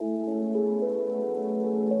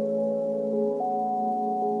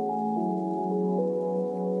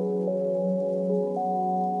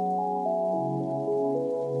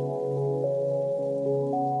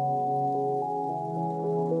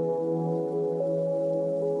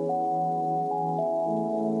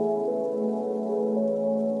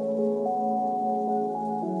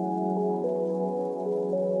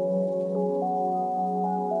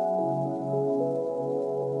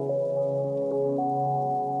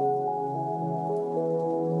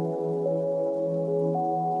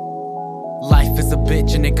Life is a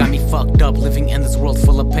bitch and it got me fucked up. Living in this world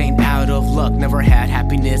full of pain, out of luck. Never had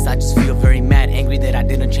happiness, I just feel very mad. Angry that I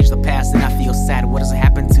didn't change the past and I feel sad. What does it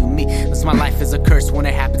happen to me? This my life is a curse when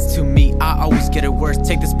it happens to me. I always get it worse.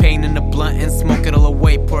 Take this pain in a blunt and smoke it all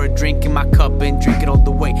away. Pour a drink in my cup and drink it all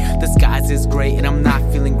the way. The skies is gray and I'm not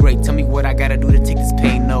feeling great. Tell me what I gotta do to take this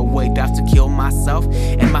pain away. Do I have to kill myself?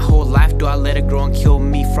 And my whole life, do I let it grow and kill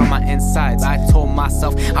me from my insides? I told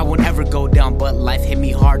myself I won't ever go down, but life hit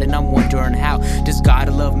me hard and I'm wondering how. Does God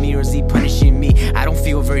love me or is he punishing me? I don't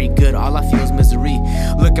feel very good, all I feel is misery.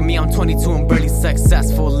 Look at me, I'm 22 and barely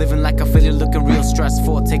successful. Living like a failure, looking real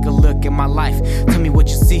stressful. Take a look at my life, tell me what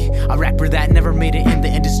you see. A rapper that never made it in the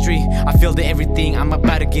industry. I feel that everything, I'm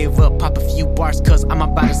about to give up. Pop a few bars cause I'm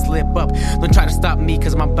about to slip up. Don't try to stop me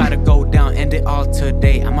cause I'm about to go down. End it all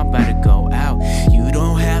today, I'm about to go out. You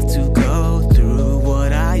don't have to go through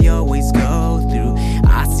what I always go through.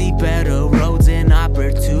 I see better roads and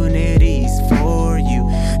opportunities for you.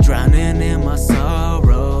 Drowning in my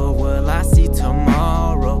sorrow, will I see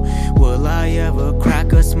tomorrow? Will I ever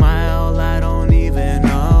crack a smile? I don't even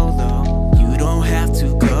know though. You don't have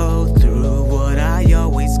to go through what I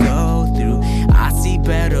always go through. I see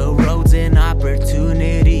better roads and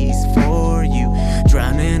opportunities for you.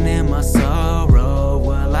 Drowning in my sorrow,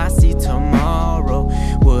 will I see tomorrow?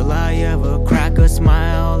 Will I ever crack a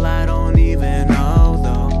smile? I don't even know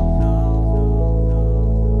though.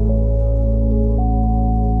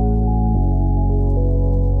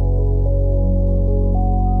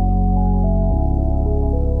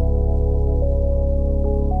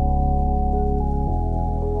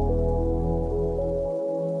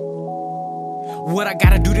 What I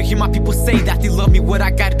gotta do to hear my people say that they love me? What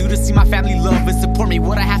I gotta do to see my family love and support me?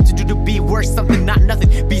 What I have to do to be worth something, not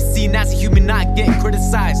nothing? Be seen as a human, not get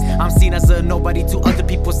criticized. I'm seen as a nobody to other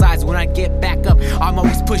people's eyes. When I get back up, I'm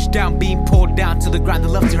always pushed down, being pulled down to the ground. They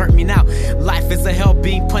love to hurt me now. Life is a hell,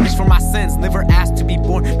 being punished for my sins. Never asked to be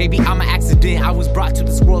born, maybe I'm an accident. I was brought to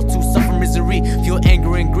this world to suffer misery. Feel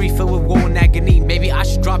anger and grief, filled with woe and agony. Maybe I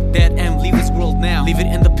should drop dead and leave this world now. Leave it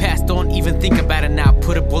in the past, don't even think about it now.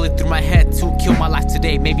 Put a bullet through my head to kill my life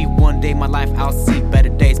today. Maybe one day my life I'll see better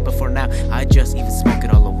days, but for now I just even smoke.